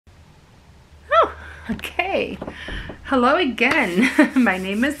Okay, hello again. My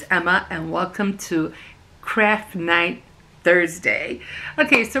name is Emma and welcome to Craft Night Thursday.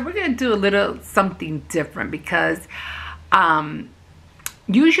 Okay, so we're going to do a little something different because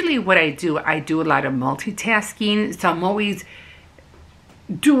usually what I do a lot of multitasking. So I'm always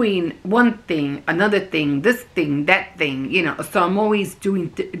doing one thing, another thing, this thing, that thing, you know. So I'm always doing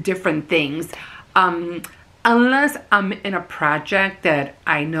different things. Unless I'm in a project that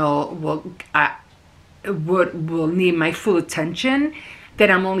I know will need my full attention, then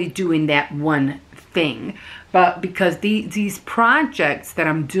I'm only doing that one thing. But because these projects that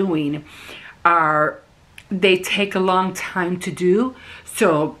I'm doing they take a long time to do,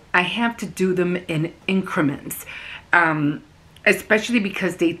 so I have to do them in increments, especially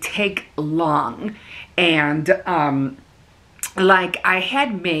because they take long. And like I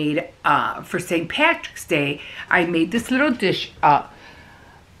had made for St. Patrick's Day, I made this little dish,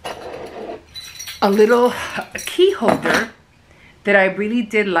 a little key holder that I really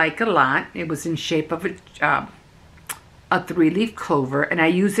did like a lot. It was in shape of a 3-leaf clover, and I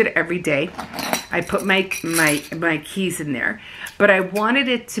use it every day. I put my keys in there, but I wanted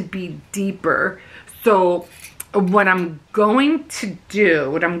it to be deeper. So what I'm going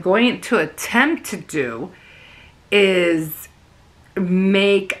to attempt to do is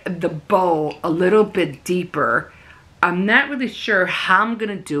make the bow a little bit deeper. I'm not really sure how I'm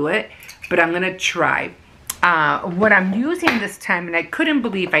gonna do it, but I'm gonna try. What I'm using this time, and I couldn't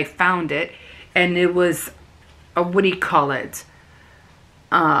believe I found it, and it was what do you call it?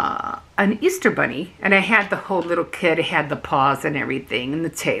 An Easter bunny, and I had the whole little kit. It had the paws and everything, and the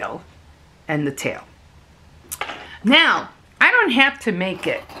tail, Now, I don't have to make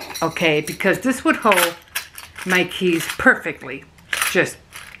it, okay, because this would hold my keys perfectly, just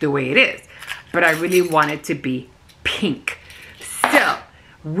the way it is. But I really want it to be pink. So,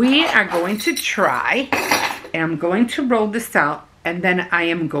 we are going to try, and I'm going to roll this out, and then I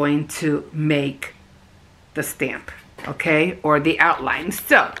am going to make the stamp, okay, or the outline.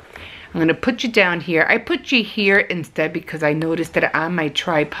 So, I'm going to put you down here. I put you here instead because I noticed that on my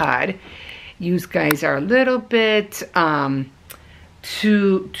tripod, you guys are a little bit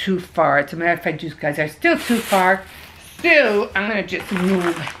too far. As a matter of fact, you guys are still too far. So I'm gonna just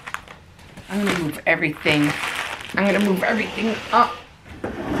move. I'm gonna move everything. I'm gonna move everything up,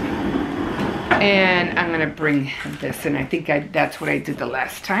 and I'm gonna bring this. And I think that's what I did the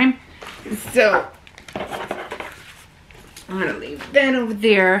last time. So I'm gonna leave that over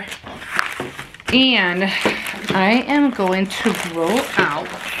there, and I am going to roll out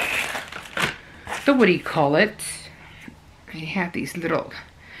the, what do you call it? I have these little,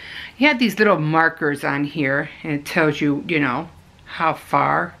 markers on here, and it tells you, you know, how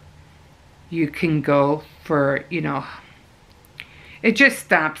far you can go for, you know, it just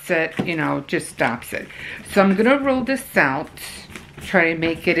stops it, you know, just stops it. So I'm gonna roll this out, try to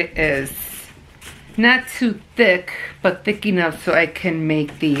make it as not too thick, but thick enough so I can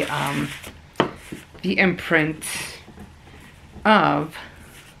make the imprint of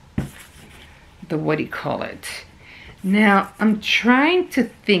the, what do you call it? Now, I'm trying to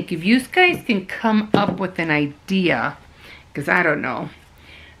think if you guys can come up with an idea, because I don't know.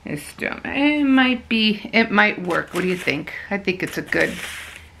 It might work. What do you think? I think it's a good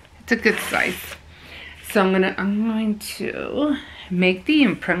size. So I'm going to make the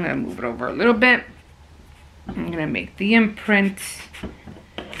imprint. I'm gonna move it over a little bit. I'm gonna make the imprint.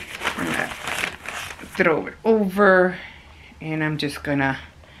 I'm gonna throw it over, and I'm just gonna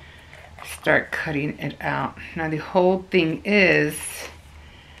start cutting it out. Now the whole thing is,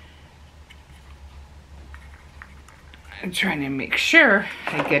 I'm trying to make sure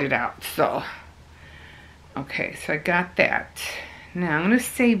I get it out. So, okay, so I got that. Now I'm gonna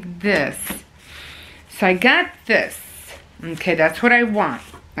save this. So I got this. Okay, that's what I want.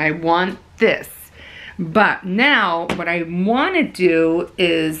 I want this. But now what I want to do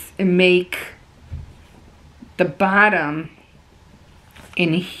is make the bottom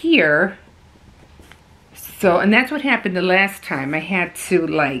in here. So, and that's what happened the last time. I had to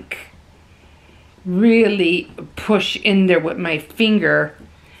like really push in there with my finger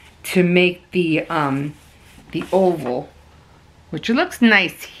to make the oval, which looks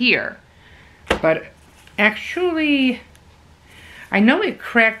nice here. But actually, I know it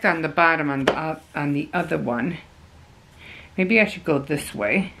cracked on the bottom on the other one. Maybe I should go this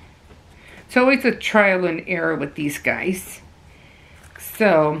way. It's always a trial and error with these guys.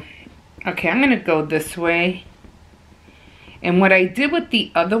 So, okay, I'm gonna go this way. And what I did with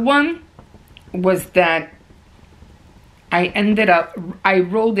the other one was that I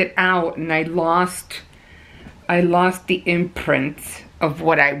rolled it out and I lost the imprint of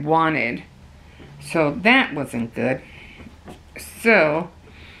what I wanted. So that wasn't good. So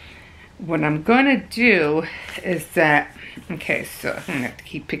what I'm gonna do is that, okay, so I'm gonna have to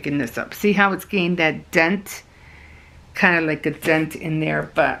keep picking this up. See how it's gained that dent? Kind of like a dent in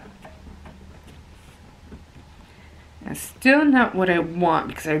there, but that's still not what I want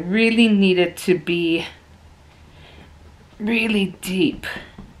because I really need it to be really deep.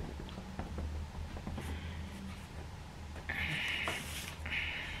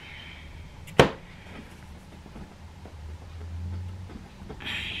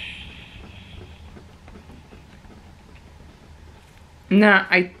 Now,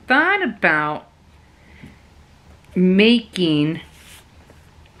 I thought about making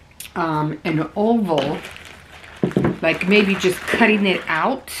an oval, like maybe just cutting it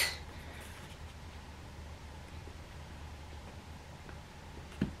out.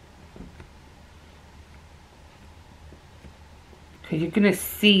 Because you're going to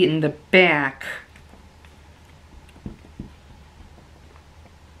see in the back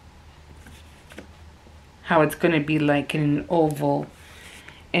how it's going to be like in an oval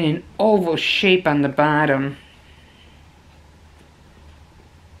shape on the bottom.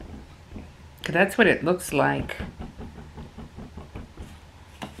 Because that's what it looks like.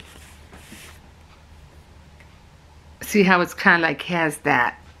 See how it's kind of like has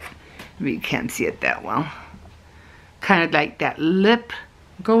that, maybe you can't see it that well, kind of like that lip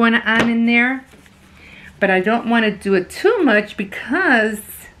going on in there. But I don't want to do it too much because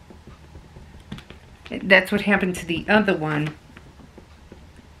that's what happened to the other one.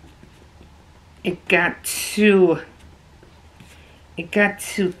 It got too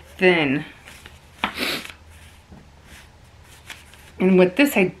thin. And with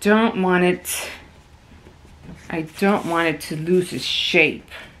this, I don't want it to lose its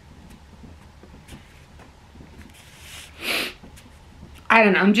shape. I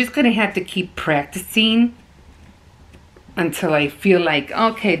don't know, I'm just gonna have to keep practicing until I feel like,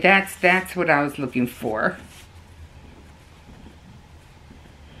 okay, that's what I was looking for.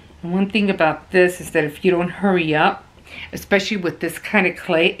 And one thing about this is that if you don't hurry up, especially with this kind of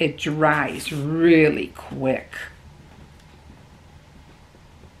clay, it dries really quick.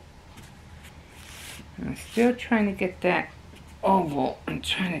 I'm still trying to get that oval. I'm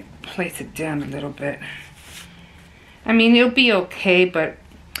trying to place it down a little bit. I mean, it'll be okay, but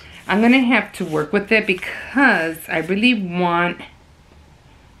I'm going to have to work with it because I really want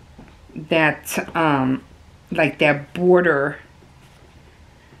that, like that border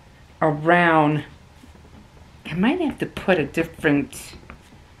around. I might have to put a different,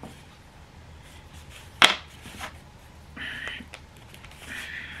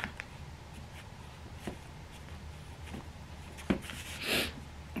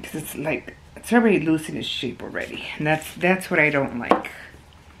 because it's like, it's already losing its shape already. And that's what I don't like,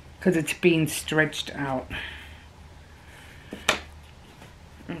 because it's being stretched out.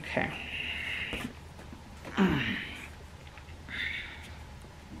 Okay.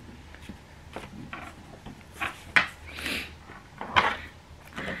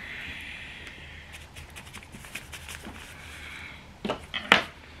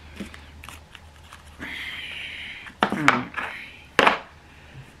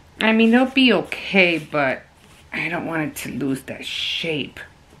 I mean, it'll be okay, but I don't want it to lose that shape,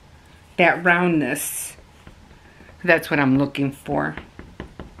 that roundness. That's what I'm looking for.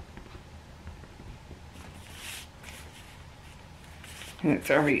 And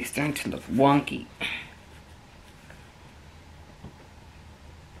it's already starting to look wonky.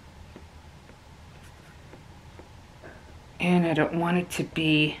 And I don't want it to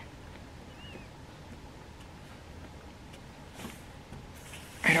be,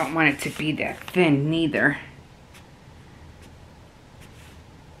 I don't want it to be that thin neither.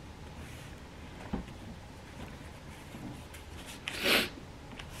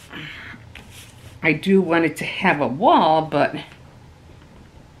 I do want it to have a wall, but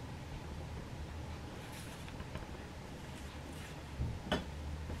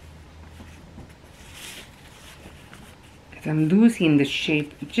I'm losing the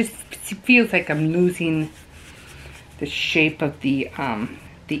shape. It just feels like I'm losing the shape of the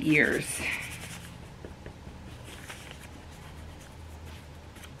ears.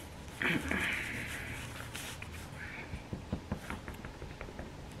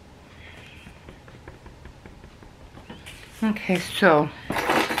 Okay, so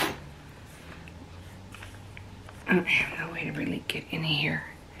I don't have no way to really get in here.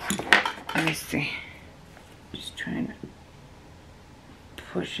 Let me see. Just trying to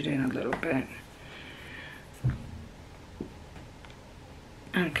push it in a little bit.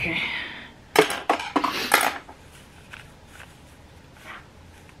 Okay.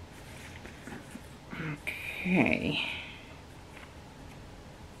 Okay.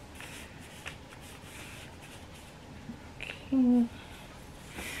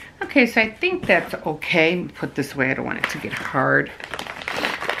 Okay, so I think that's okay. Put this way, I don't want it to get hard.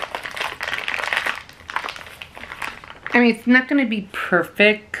 I mean, it's not going to be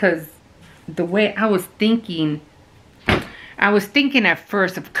perfect because the way I was thinking at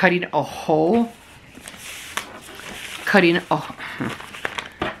first of cutting a hole.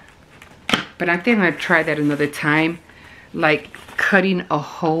 But I think I'm going to try that another time. Like cutting a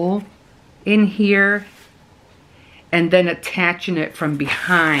hole in here and then attaching it from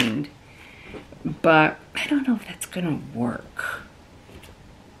behind. But I don't know if that's going to work.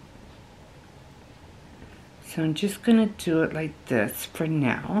 So I'm just going to do it like this for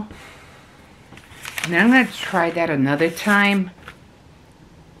now. And I'm going to try that another time.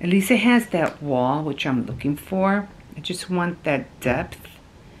 At least it has that wall, which I'm looking for. I just want that depth.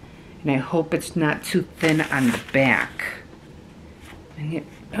 And I hope it's not too thin on the back. And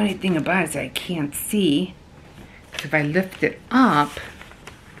the only thing about it is I can't see. If I lift it up,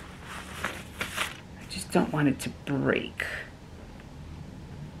 I just don't want it to break.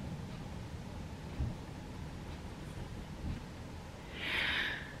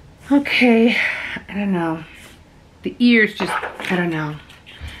 Okay, I don't know. The ears just, I don't know.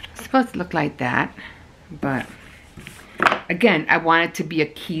 It's supposed to look like that, but again, I want it to be a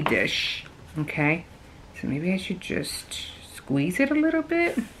key dish, okay? So maybe I should just squeeze it a little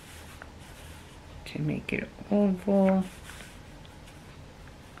bit to make it oval.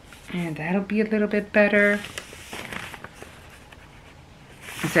 And that'll be a little bit better.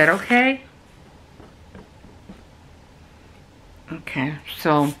 Is that okay? Okay,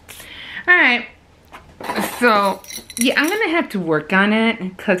 so, all right. So, yeah, I'm gonna have to work on it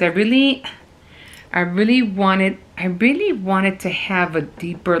because I really wanted to have a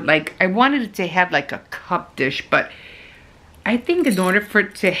deeper, like, I wanted it to have like a cup dish, but I think in order for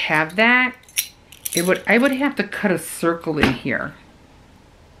it to have that, I would have to cut a circle in here,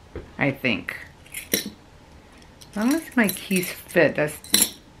 I think. As long as my keys fit, that's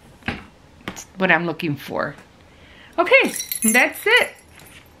what I'm looking for. Okay, that's it.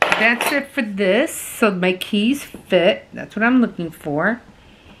 That's it for this. So my keys fit. That's what I'm looking for.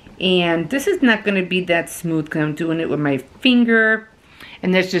 And this is not going to be that smooth because I'm doing it with my finger.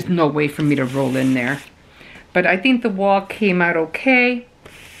 And there's just no way for me to roll in there. But I think the wall came out okay.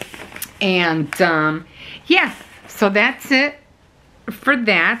 And yeah, so that's it for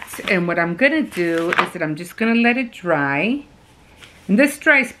that. And what I'm going to do is that I'm just going to let it dry. And this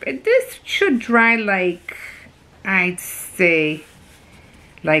should dry like, I'd say,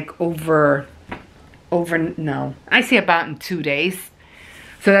 like no, I say about in 2 days.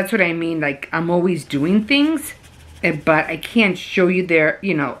 So that's what I mean, like I'm always doing things, but I can't show you there,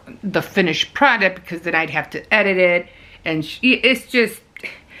 you know, the finished product because then I'd have to edit it, and it's just,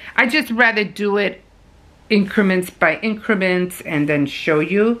 I just rather do it increments by increments and then show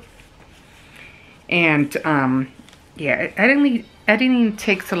you. And yeah, editing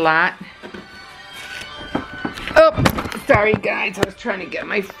takes a lot. Oh, sorry guys, I was trying to get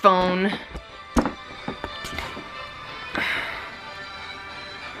my phone.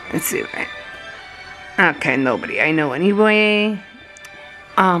 Let's see. Okay, nobody I know anyway.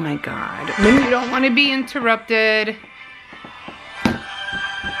 Oh my God. When you don't want to be interrupted.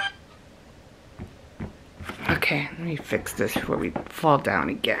 Okay, let me fix this before we fall down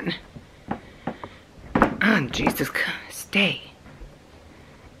again. Oh, Jesus, stay.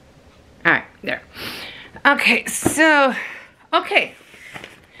 All right, there. Okay, so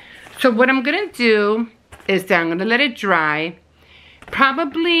what I'm gonna do is that I'm gonna let it dry.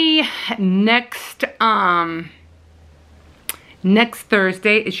 Probably next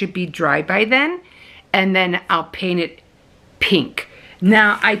Thursday, it should be dry by then, and then I'll paint it pink.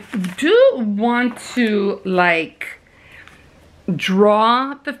 Now I do want to like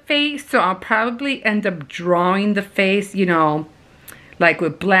draw the face, so I'll probably end up drawing the face, you know, like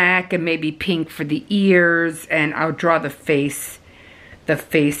with black and maybe pink for the ears, and I'll draw the face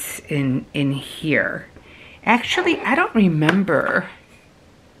in here. Actually, I don't remember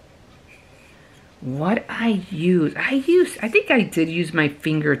what I used. I think I did use my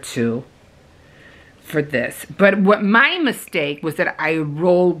finger too for this. But what my mistake was that I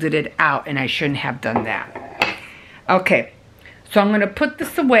rolled it out, and I shouldn't have done that. Okay, so I'm going to put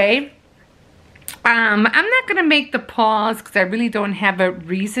this away. I'm not going to make the paws because I really don't have a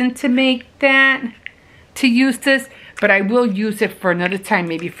reason to make that, to use this. But I will use it for another time,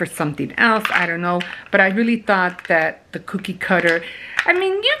 maybe for something else. I don't know. But I really thought that the cookie cutter, I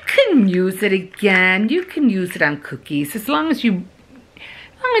mean, you can use it again. You can use it on cookies as long as you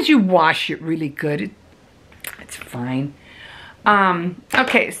wash it really good. It's fine.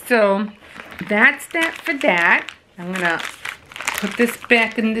 Okay, so that's that for that. I'm gonna put this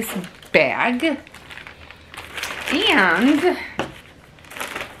back in this bag. And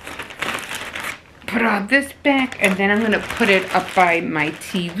put all this back, and then I'm gonna put it up by my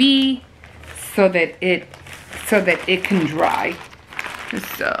TV so that it can dry.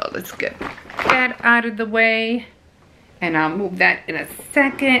 So let's get that out of the way, and I'll move that in a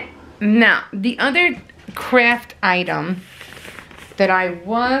second. Now, the other craft item that I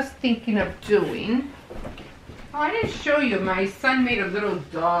was thinking of doing, oh, I didn't show you, my son made a little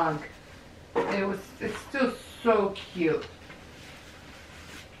dog. It's still so cute.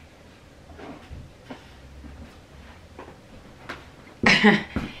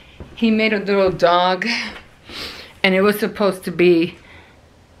 He made a little dog, and it was supposed to be,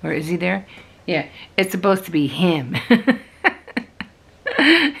 or is he there? Yeah, it's supposed to be him.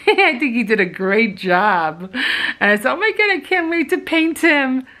 I think he did a great job. And I said, oh my God, I can't wait to paint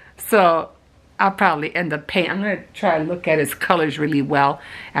him. So I'll probably end up painting. I'm gonna try to look at his colors really well.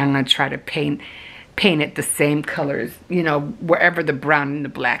 And I'm gonna try to paint it the same colors, you know, wherever the brown and the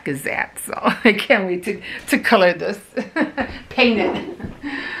black is at. So I can't wait to color this, paint it.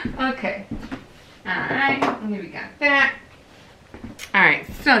 Okay, all right, we got that. All right,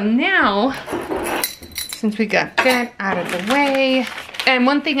 so now, since we got that out of the way, and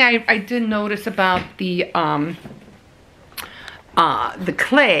one thing I did notice about the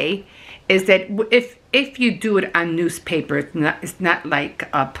clay is that if you do it on newspaper, it's not like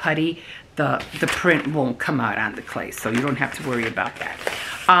a putty. The print won't come out on the clay, so you don't have to worry about that.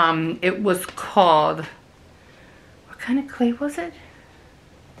 It was called, what kind of clay was it?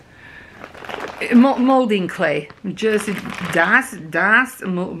 Molding clay. Just Das, it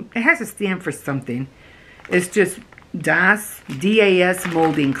has to stand for something. It's just Das, D-A-S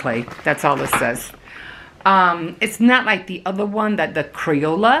molding clay. That's all it says. It's not like the other one, that the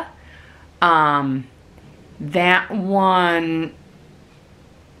Crayola. That one,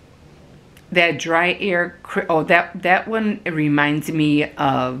 that dry air, oh, that one, it reminds me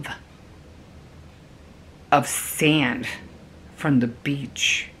of sand from the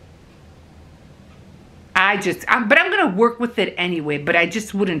beach. but I'm gonna work with it anyway, but I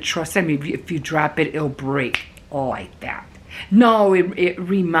just wouldn't trust them. If you drop it, it'll break like that. No, it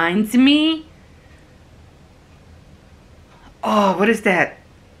reminds me, oh, what is that?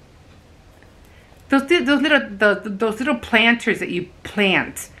 Those little planters that you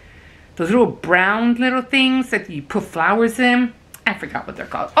plant. Those little brown little things that you put flowers in. I forgot what they're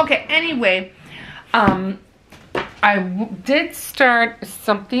called. Okay, anyway, I did start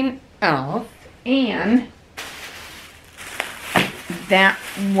something else, and that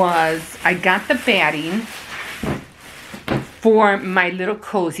was, I got the batting for my little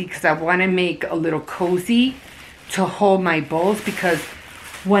cozy, because I want to make a little cozy to hold my bowls, because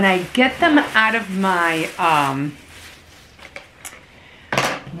when I get them out of my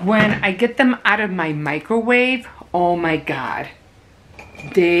microwave, oh my God,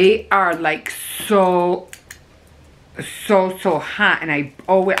 they are like so hot, and I'm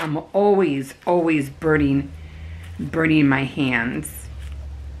always burning my hands.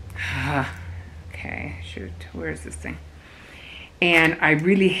 Okay, shoot, where's this thing? And I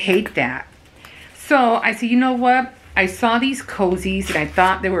really hate that. So I said, you know what? I saw these cozies and I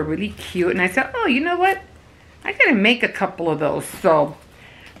thought they were really cute, and I said, oh, you know what? I gotta make a couple of those. So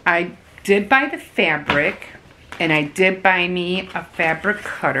I did buy the fabric, and I did buy me a fabric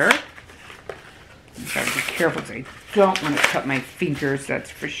cutter. I gotta be careful because I don't want to cut my fingers,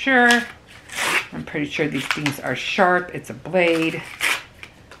 that's for sure. I'm pretty sure these things are sharp. It's a blade.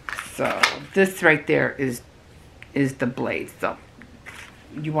 So this right there is the blade. So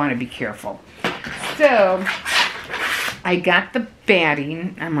you want to be careful. So I got the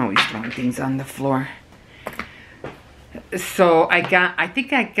batting. I'm always throwing things on the floor. So I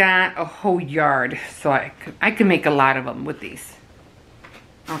think I got a whole yard, so I can make a lot of them with these.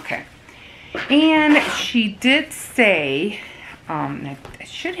 Okay. And she did say, I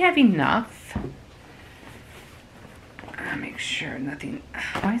should have enough. I'll make sure nothing,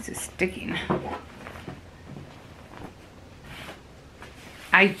 why is it sticking?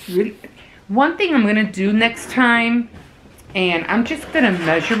 One thing I'm gonna do next time, and I'm just gonna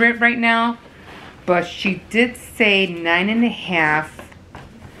measure it right now, but she did say 9.5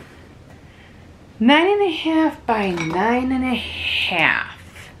 by 9.5.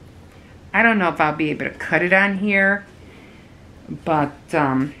 I don't know if I'll be able to cut it on here, but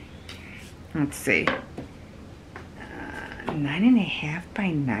let's see. 9.5 by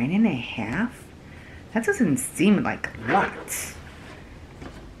 9.5? That doesn't seem like a lot.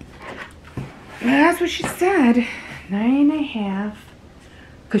 That's what she said. 9.5.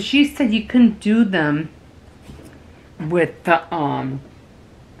 Because she said you couldn't do them with the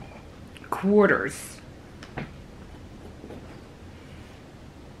quarters.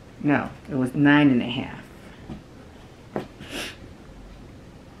 No, it was 9.5.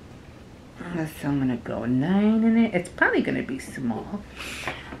 So I'm gonna go 9.5. It's probably gonna be small.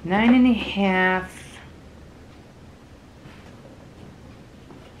 9.5.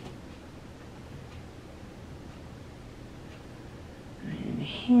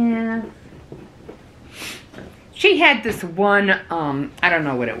 9.5. She had this one, I don't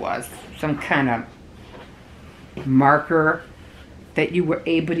know what it was, some kind of marker that you were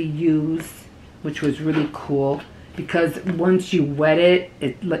able to use, which was really cool because once you wet it,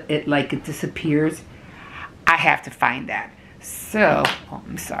 it disappears. I have to find that. So, oh,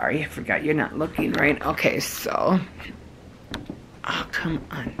 I'm sorry, I forgot you're not looking right. Okay, so, oh, come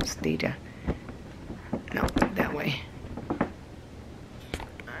on, stay down. No, that way.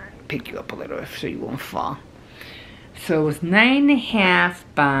 Pick you up a little so you won't fall. So it was 9.5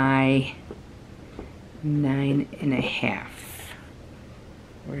 by 9.5.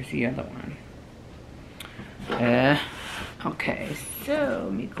 Where's the other one? Okay, so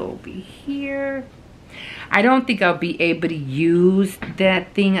let me go over here. I don't think I'll be able to use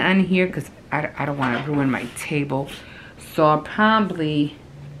that thing on here because I don't want to ruin my table. So I'll probably...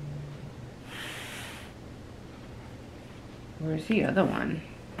 Where's the other one?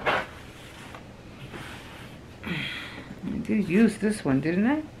 I did use this one, didn't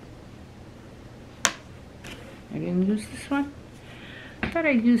I? I didn't use this one? I thought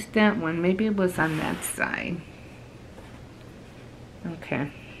I used that one. Maybe it was on that side.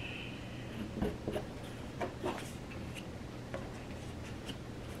 Okay.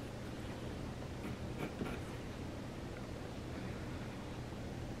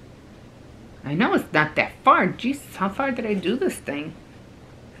 I know it's not that far. Jesus, how far did I do this thing?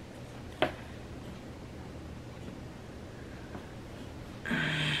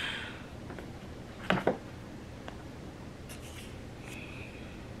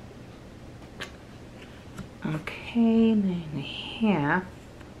 Okay, 9.5.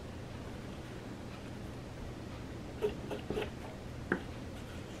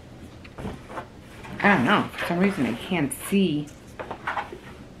 I don't know. For some reason I can't see.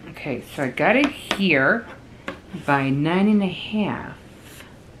 Okay, so I got it here by 9.5.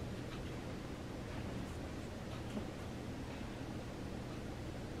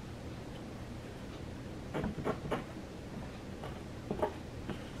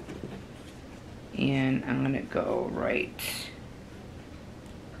 And I'm gonna go right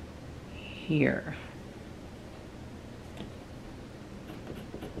here.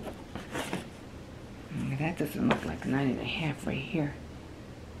 That doesn't look like 9.5 right here.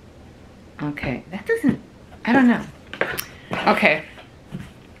 Okay, that doesn't, I don't know. Okay.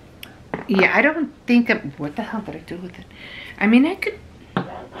 Yeah, I don't think, what the hell did I do with it? I mean, I could, I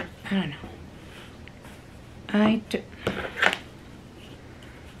don't know.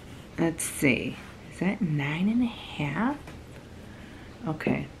 Let's see. Is that 9.5?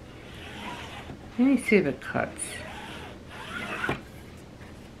 Okay. Let me see if it cuts.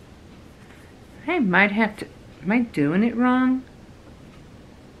 I might have to, am I doing it wrong?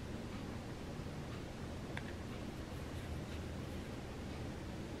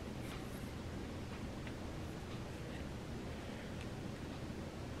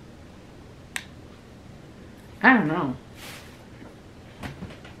 I don't know.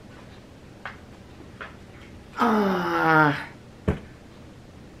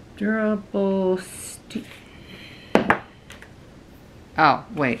 Durable steel. Oh,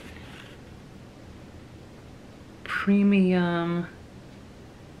 wait. Premium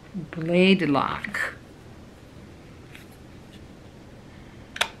blade lock.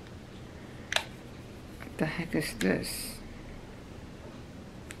 What the heck is this?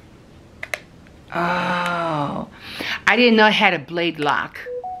 Oh, I didn't know it had a blade lock.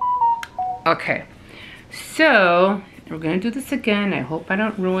 Okay, so we're gonna do this again. I hope I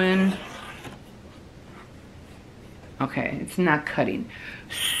don't ruin. Okay, it's not cutting.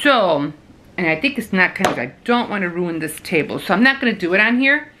 So, and I think it's not cutting. I don't want to ruin this table, so I'm not gonna do it on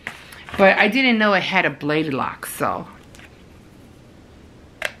here. But I didn't know it had a blade lock, so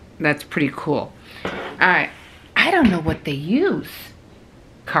that's pretty cool. All right, I don't know what they use.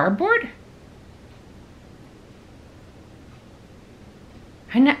 Cardboard?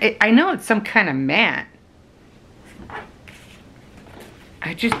 I know it's some kind of mat.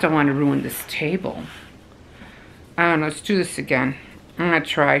 I just don't want to ruin this table. I don't know, let's do this again. I'm gonna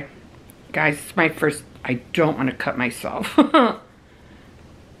try. Guys, it's my first, I don't want to cut myself.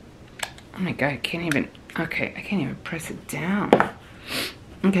 Oh my God, I can't even, okay, I can't even press it down.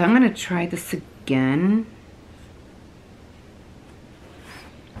 Okay, I'm gonna try this again.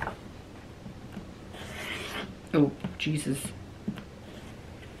 Oh, Jesus.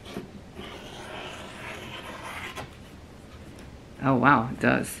 Oh, wow, it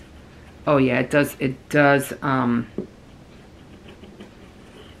does. Oh, yeah, it does,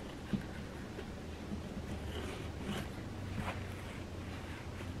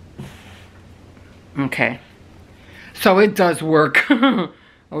 okay. So it does work.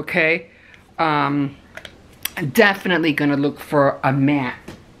 Okay. I'm definitely gonna look for a mat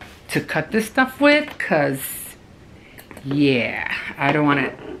to cut this stuff with, because yeah, I don't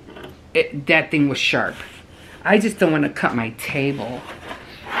want it, that thing was sharp. I just don't want to cut my table.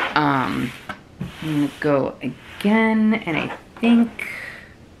 I'm gonna go again, and I think,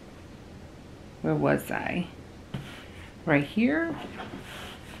 where was I? Right here?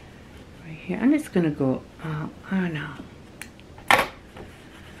 Right here. I'm just gonna go, I don't know.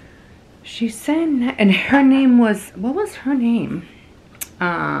 She said, and her name was, what was her name?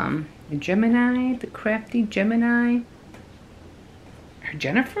 Gemini, the crafty Gemini.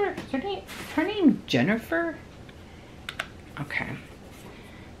 Jennifer? Is her name Jennifer? Okay.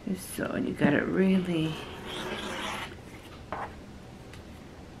 So you gotta really...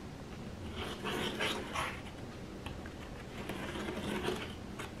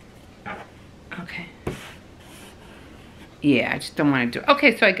 Okay. Yeah, I just don't want to do it.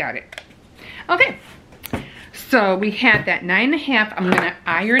 Okay, so I got it. Okay. So we had that 9.5. I'm gonna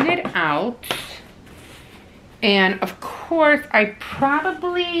iron it out. And of course, I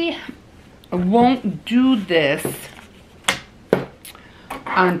probably won't do this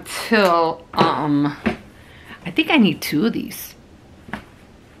until, I think I need 2 of these.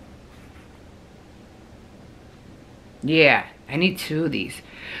 Yeah, I need 2 of these.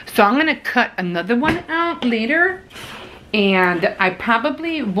 So I'm gonna cut another one out later, and I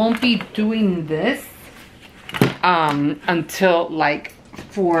probably won't be doing this until like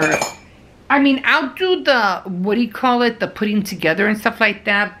I mean, I'll do the, what do you call it, the putting together and stuff like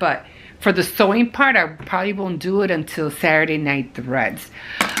that, but for the sewing part, I probably won't do it until Saturday Night Threads.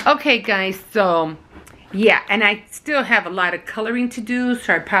 Okay, guys, so, yeah, and I still have a lot of coloring to do,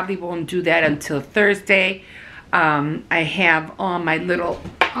 so I probably won't do that until Thursday. I have on my little,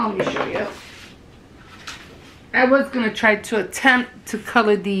 let me show you. I was going to try to attempt to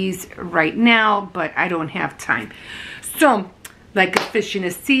color these right now, but I don't have time. So, like a fish in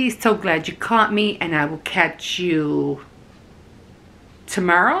a sea, so glad you caught me, and I will catch you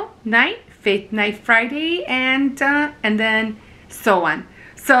tomorrow night, Faith Night Friday, and then so on.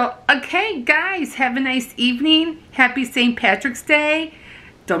 So, okay, guys, have a nice evening. Happy St. Patrick's Day.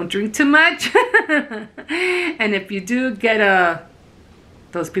 Don't drink too much. And if you do, get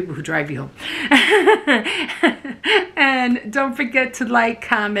those people who drive you home. And don't forget to like,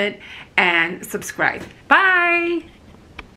 comment, and subscribe. Bye.